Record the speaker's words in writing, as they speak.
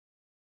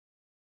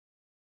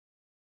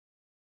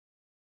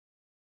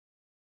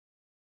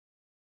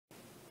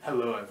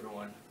Hello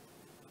everyone,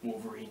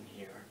 Wolverine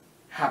here.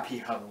 Happy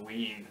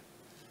Halloween!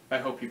 I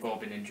hope you've all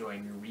been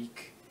enjoying your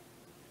week.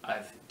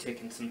 I've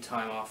taken some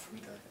time off from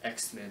the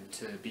X-Men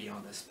to be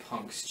on this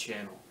Punk's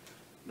channel.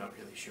 Not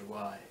really sure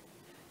why,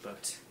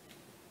 but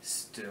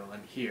still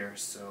I'm here,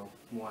 so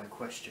why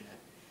question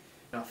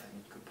it?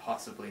 Nothing could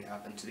possibly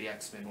happen to the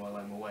X-Men while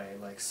I'm away,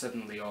 like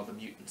suddenly all the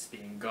mutants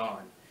being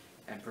gone,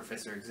 and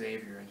Professor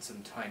Xavier and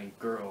some tiny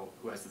girl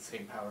who has the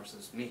same powers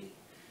as me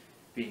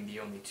being the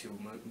only two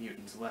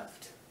mutants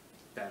left.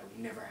 That'll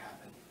never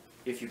happen.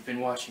 If you've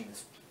been watching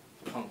this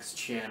Punk's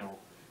channel,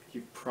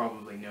 you've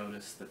probably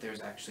noticed that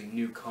there's actually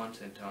new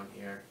content on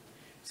here,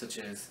 such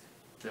as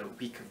the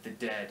Week of the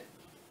Dead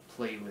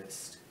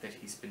playlist that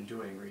he's been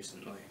doing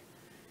recently.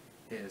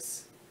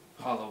 His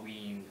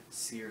Halloween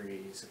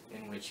series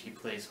in which he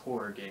plays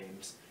horror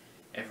games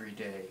every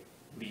day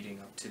leading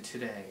up to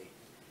today,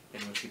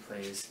 in which he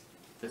plays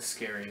the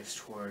scariest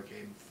horror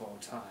game of all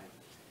time.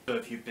 So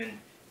if you've been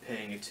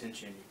paying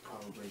attention, you've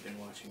probably been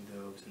watching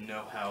those and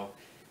know how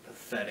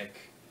pathetic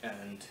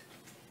and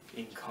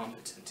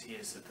incompetent he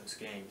is at those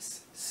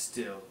games.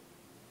 Still,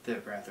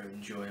 they're rather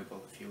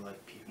enjoyable if you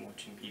like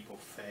watching people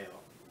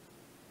fail.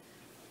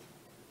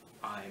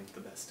 I'm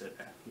the best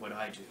at what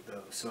I do,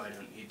 though, so I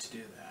don't need to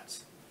do that.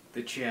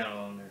 The channel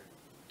owner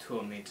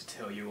told me to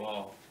tell you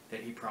all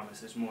that he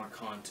promises more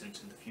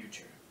content in the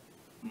future.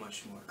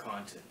 Much more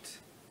content.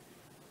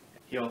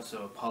 He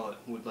also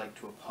would like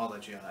to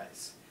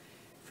apologize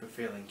for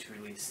failing to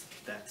release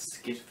that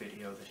skit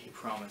video that he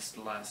promised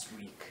last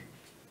week.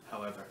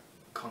 However,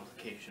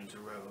 complications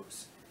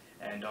arose,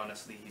 and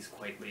honestly he's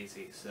quite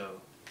lazy,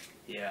 so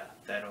yeah,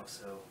 that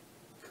also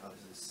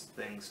causes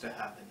things to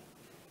happen.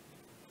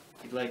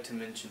 He'd like to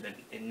mention that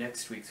in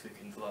next week's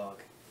weekend vlog,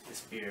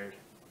 this beard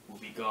will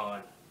be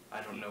gone.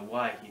 I don't know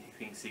why he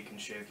thinks he can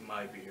shave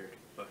my beard,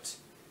 but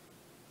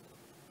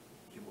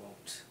he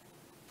won't.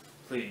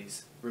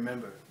 Please,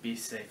 remember, be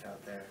safe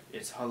out there.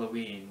 It's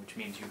Halloween, which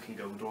means you can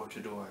go door to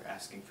door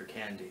asking for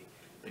candy,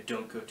 but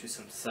don't go to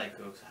some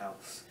psycho's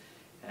house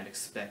and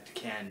expect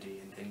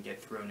candy and then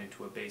get thrown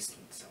into a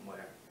basement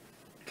somewhere,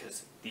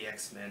 because the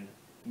X-Men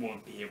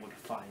won't be able to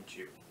find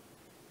you.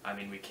 I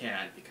mean, we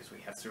can, because we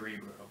have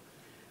Cerebro,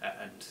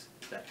 and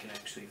that can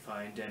actually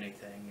find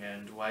anything,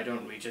 and why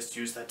don't we just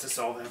use that to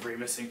solve every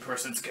missing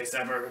person's case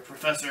ever?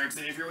 Professor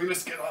Xavier, we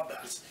must get on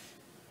that!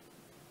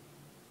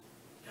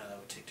 No, that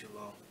would take too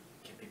long.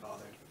 Can't be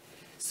bothered.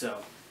 So,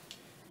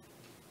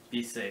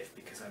 be safe,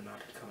 because I'm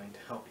not coming to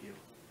help you.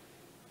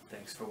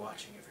 Thanks for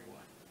watching,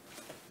 everyone.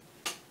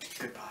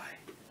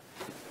 Goodbye.